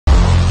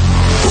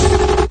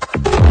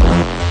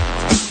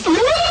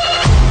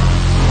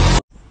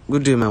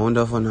Good day, my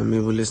wonderful and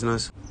amiable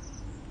listeners.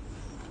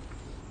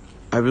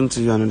 I bring to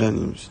you another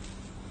news.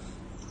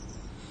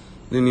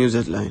 The news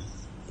headline: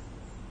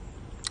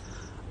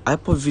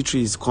 Ipob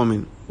victory is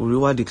coming.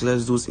 Huriwa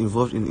declares those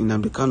involved in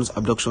Nnamdi's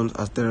abduction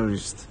as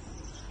terrorists.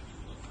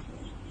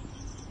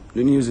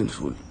 The news in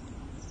full.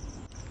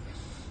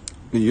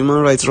 The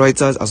Human Rights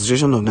Writers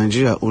Association of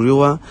Nigeria,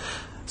 Huriwa,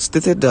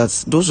 stated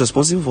that those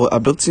responsible for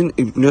abducting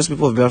Indigenous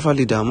people of Biafra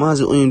leader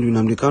Mazi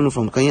Nnamdi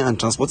from Kenya and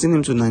transporting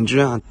him to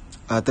Nigeria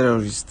are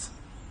terrorists.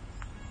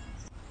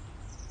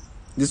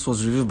 This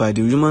was revealed by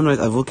the human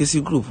rights advocacy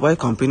group while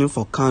campaigning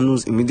for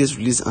Kanu'S immediate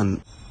release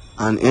and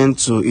an end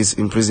to his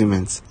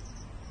imprisonment.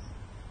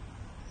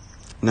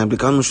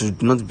 Nnamdi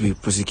should not be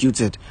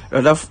prosecuted.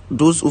 Rather,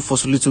 those who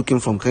forcibly took him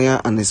from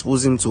Kenya and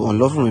exposed him to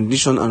unlawful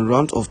rendition and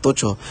round of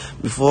torture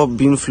before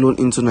being flown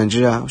into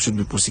Nigeria should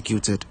be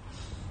prosecuted.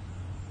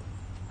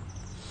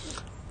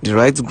 The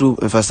rights group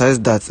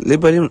emphasized that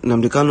labeling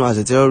Nnamdi as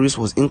a terrorist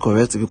was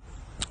incorrect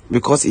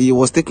because he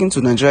was taken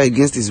to Nigeria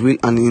against his will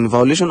and in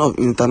violation of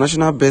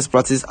international best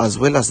practice as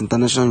well as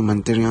international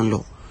humanitarian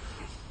law.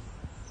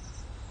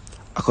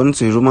 According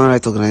to a human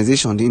rights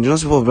organization, the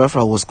indigenous people of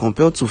Biafra was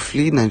compelled to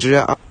flee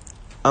Nigeria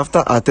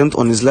after attempts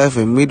on his life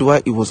were made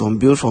while he was on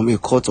bail from a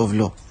court of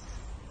law.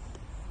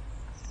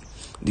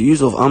 The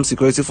use of armed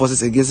security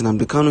forces against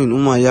Nnamdi in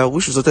Umuahia,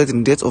 which resulted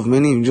in the death of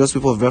many indigenous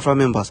people of Biafra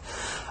members,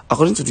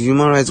 according to the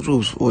human rights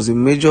groups, was a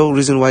major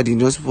reason why the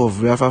indigenous people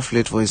of Biafra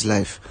fled for his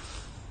life.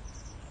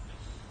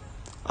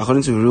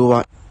 According to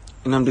Huriwa,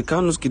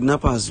 Nnamdi's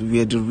kidnappers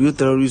were the real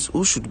terrorists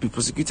who should be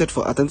prosecuted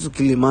for attempting to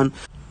kill a man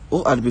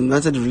who had been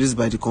granted release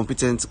by the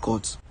competent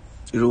court,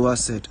 Huriwa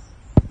said.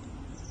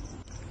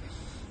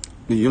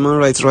 The Human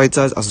Rights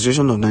Writers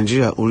Association of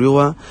Nigeria,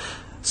 Huriwa,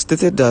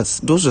 stated that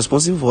those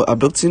responsible for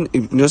abducting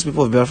Indigenous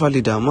people of Biafra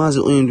leader Mazi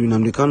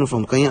Nnamdi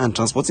from Kenya and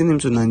transporting him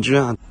to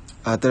Nigeria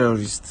are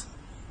terrorists.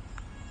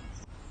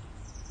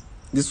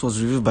 This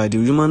was revealed by the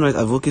human rights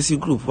advocacy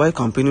group while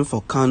campaigning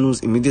for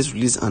Kanu'S immediate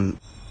release and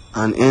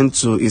an end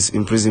to his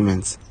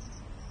imprisonment.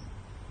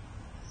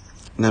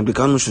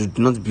 Nnamdi should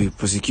not be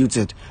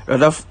prosecuted.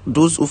 Rather,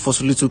 those who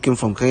forcibly took him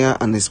from Kenya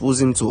and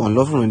exposed him to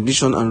unlawful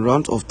rendition and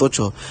round of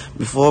torture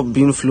before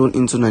being flown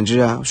into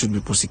Nigeria should be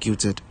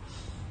prosecuted.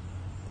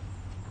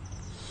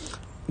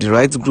 The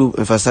rights group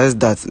emphasized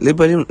that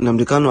labeling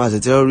Nnamdi as a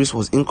terrorist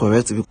was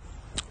incorrect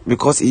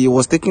because he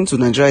was taken to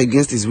Nigeria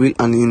against his will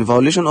and in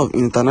violation of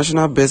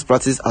international best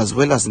practice as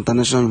well as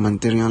international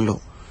humanitarian law.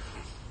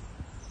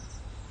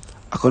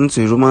 According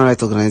to a human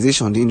rights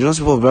organization, the indigenous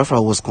people of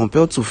Biafra was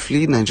compelled to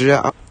flee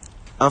Nigeria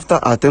after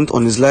attempts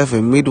on his life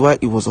were made while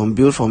he was on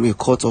bail from a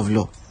court of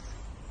law.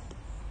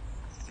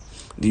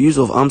 The use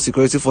of armed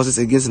security forces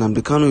against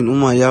Nnamdi in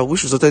Umuahia,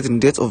 which resulted in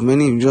the death of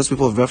many indigenous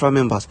people of Biafra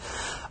members,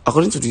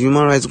 according to the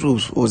human rights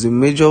groups, was a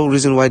major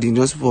reason why the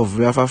indigenous people of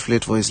Biafra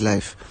fled for his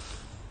life.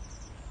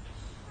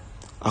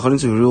 According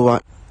to Huriwa,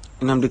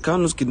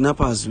 Nnamdi's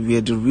kidnappers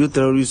were the real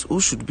terrorists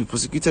who should be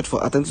prosecuted for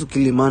attempting to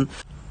kill a man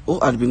who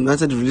had been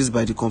granted release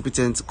by the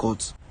competent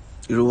court,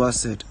 Huriwa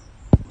said.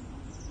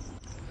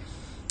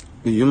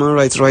 The Human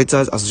Rights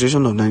Writers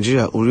Association of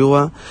Nigeria,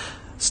 Huriwa,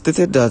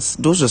 stated that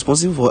those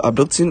responsible for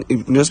abducting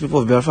Indigenous people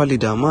of Biafra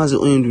leader Mazi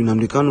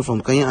Nnamdi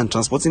from Kenya and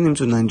transporting him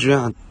to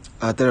Nigeria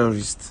are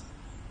terrorists.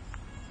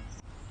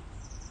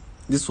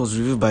 This was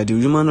revealed by the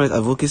human rights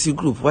advocacy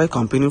group while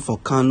campaigning for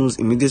Kanu'S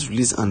immediate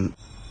release and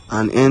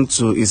an end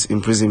to his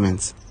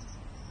imprisonment.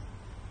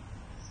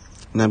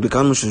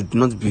 Nnamdi should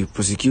not be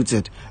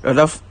prosecuted.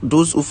 Rather,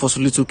 those who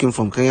forcibly took him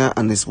from Kenya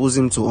and exposed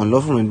him to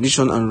unlawful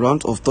rendition and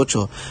round of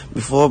torture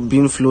before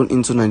being flown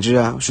into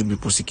Nigeria should be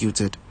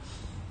prosecuted.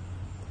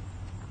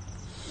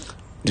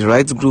 The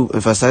rights group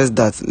emphasized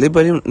that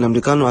labeling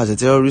Nnamdi as a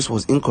terrorist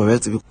was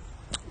incorrect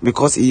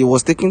because he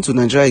was taken to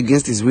Nigeria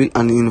against his will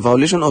and in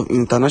violation of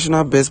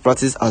international best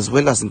practice as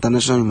well as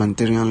international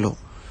humanitarian law.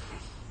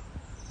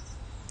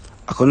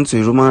 According to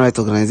a human rights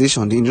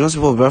organization, the indigenous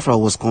people of Biafra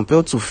was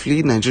compelled to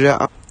flee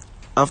Nigeria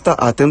after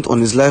attempts on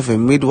his life were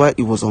made while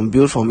he was on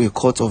bail from a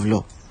court of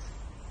law.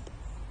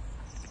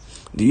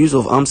 The use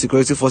of armed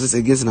security forces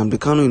against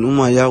Nnamdi in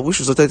Umuahia, which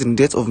resulted in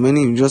the death of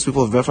many indigenous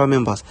people of Biafra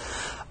members,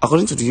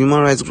 according to the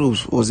human rights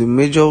groups, was a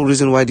major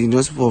reason why the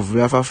indigenous people of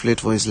Biafra fled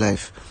for his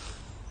life.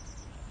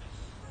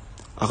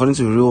 According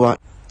to Huriwa,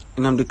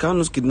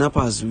 Nnamdi's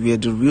kidnappers were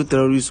the real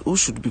terrorists who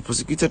should be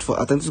prosecuted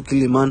for attempting to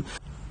kill a man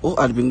who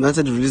had been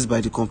granted release by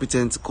the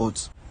competent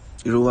court,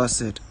 Huriwa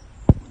said.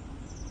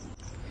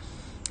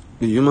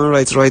 The Human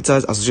Rights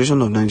Writers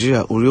Association of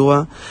Nigeria,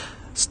 Huriwa,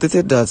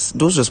 stated that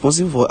those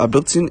responsible for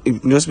abducting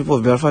Indigenous people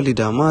of Biafra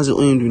leader Mazi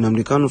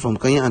Nnamdi from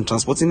Kenya and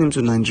transporting him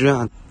to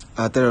Nigeria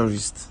are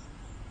terrorists.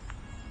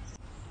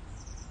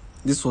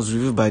 This was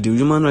revealed by the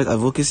human rights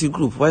advocacy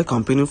group while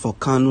campaigning for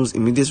Kanu'S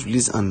immediate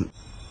release and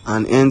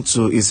an end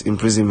to his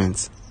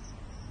imprisonment.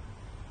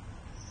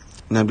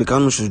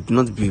 Nnamdi should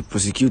not be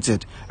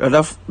prosecuted.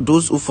 Rather,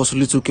 those who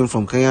forcibly took him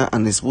from Kenya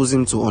and exposed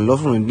him to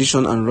unlawful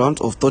rendition and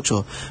round of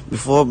torture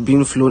before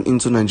being flown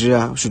into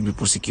Nigeria should be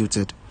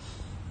prosecuted.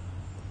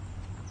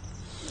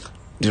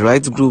 The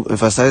rights group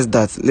emphasized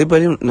that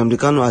labeling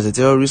Nnamdi as a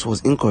terrorist was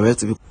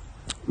incorrect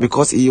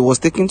because he was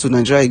taken to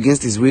Nigeria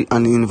against his will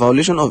and in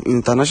violation of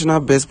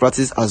international best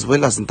practice as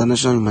well as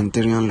international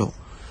humanitarian law.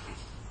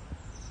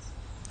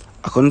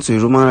 According to a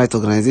human rights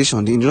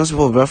organization, the indigenous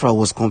people of Biafra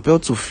was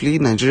compelled to flee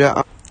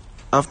Nigeria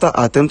after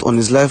attempts on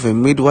his life were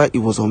made while he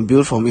was on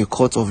bail from a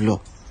court of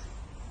law.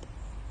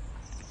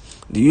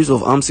 The use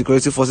of armed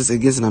security forces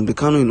against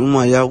Nnamdi in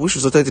Umuahia, which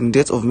resulted in the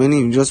death of many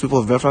indigenous people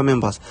of Biafra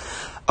members,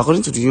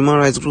 according to the human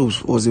rights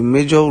groups, was a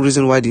major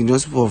reason why the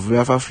indigenous people of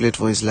Biafra fled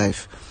for his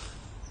life.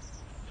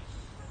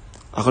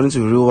 According to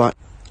Huriwa,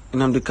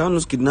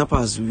 Nnamdi's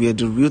kidnappers were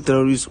the real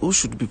terrorists who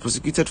should be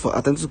prosecuted for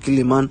attempting to kill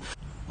a man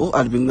who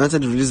had been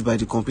granted release by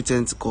the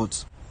competent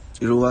court,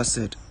 Huriwa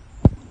said.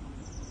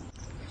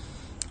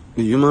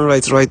 The Human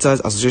Rights Writers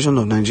Association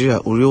of Nigeria,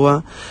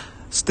 Huriwa,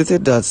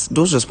 stated that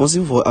those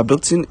responsible for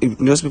abducting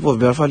indigenous people of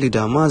Biafra leader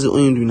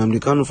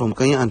Nnamdi from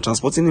Kenya and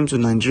transporting him to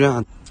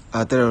Nigeria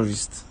are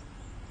terrorists.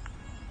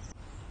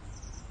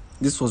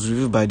 This was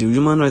reviewed by the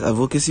human rights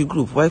advocacy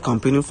group while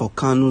campaigning for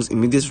Kanu'S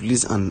immediate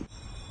release and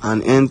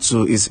an end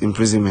to his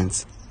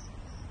imprisonment.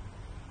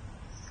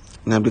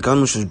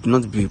 Nnamdi should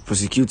not be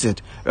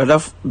prosecuted. Rather,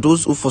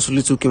 those who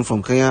forcibly took him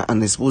from Kenya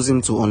and exposed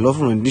him to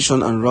unlawful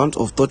rendition and round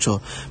of torture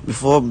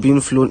before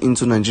being flown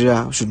into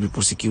Nigeria should be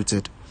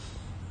prosecuted.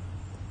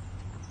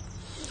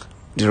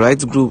 The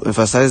rights group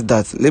emphasized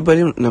that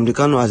labeling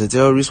Nnamdi as a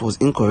terrorist was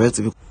incorrect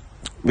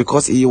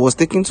because he was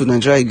taken to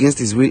Nigeria against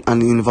his will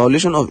and in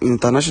violation of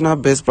international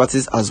best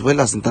practice as well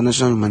as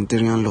international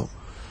humanitarian law.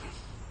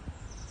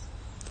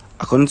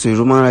 According to a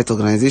human rights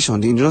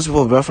organization, the indigenous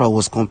people of Biafra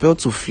was compelled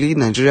to flee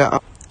Nigeria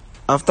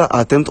after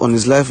attempts on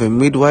his life were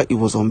made while he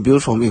was on bail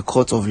from a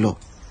court of law.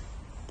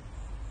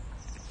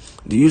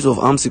 The use of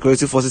armed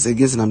security forces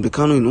against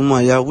Nnamdi in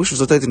Umuahia, which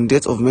resulted in the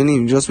death of many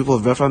indigenous people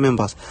of Biafra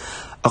members,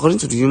 according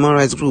to the human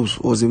rights groups,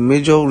 was a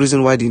major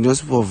reason why the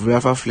indigenous people of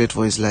Biafra fled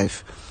for his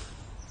life.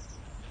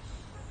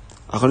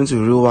 According to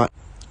Huriwa,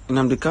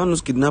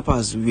 Nnamdi's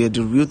kidnappers were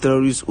the real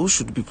terrorists who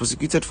should be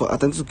prosecuted for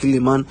attempting to kill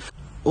a man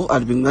who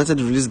had been granted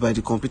release by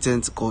the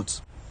competent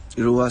court,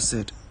 Huriwa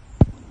said.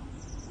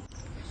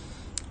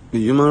 The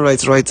Human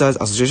Rights Writers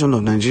Association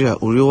of Nigeria,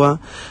 Huriwa,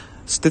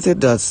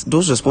 stated that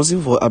those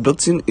responsible for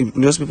abducting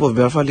indigenous people of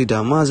Biafra leader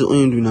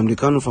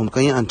Nnamdi from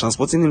Kenya and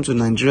transporting him to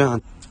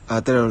Nigeria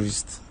are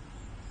terrorists.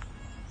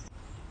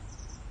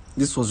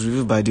 This was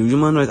reviewed by the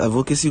human rights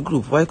advocacy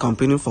group while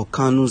campaigning for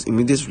Kanu'S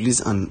immediate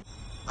release and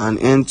an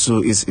end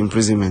to his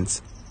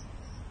imprisonment.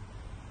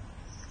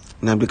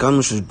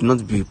 Nnamdi should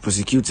not be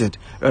prosecuted.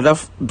 Rather,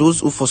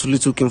 those who forcibly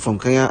took him from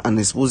Kenya and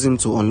exposed him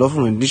to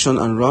unlawful rendition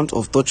and round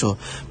of torture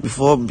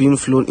before being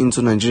flown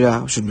into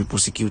Nigeria should be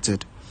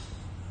prosecuted.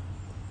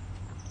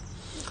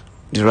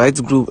 The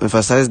rights group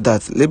emphasized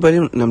that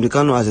labeling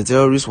Nnamdi as a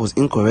terrorist was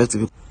incorrect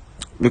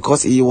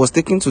because he was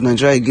taken to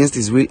Nigeria against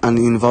his will and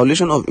in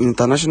violation of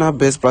international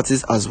best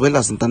practice as well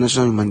as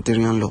international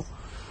humanitarian law.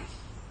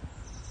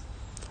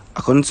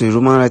 According to a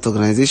human rights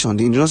organization,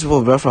 the indigenous people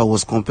of Biafra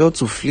was compelled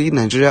to flee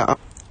Nigeria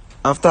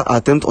after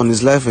attempts on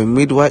his life were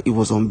made while he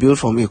was on bail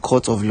from a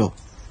court of law.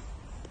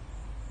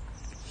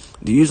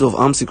 The use of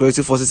armed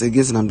security forces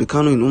against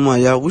Nnamdi in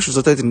Umuahia, which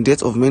resulted in the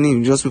death of many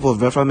indigenous people of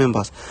Biafra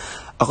members,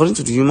 according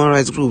to the human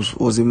rights groups,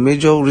 was a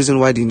major reason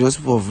why the indigenous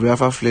people of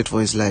Biafra fled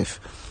for his life.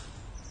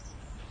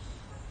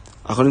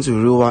 According to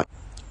Huriwa,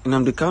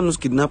 Nnamdi's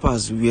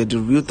kidnappers were the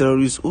real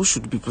terrorists who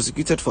should be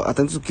prosecuted for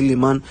attempting to kill a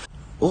man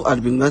who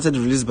had been granted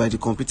release by the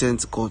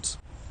competent court,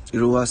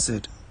 Huriwa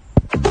said.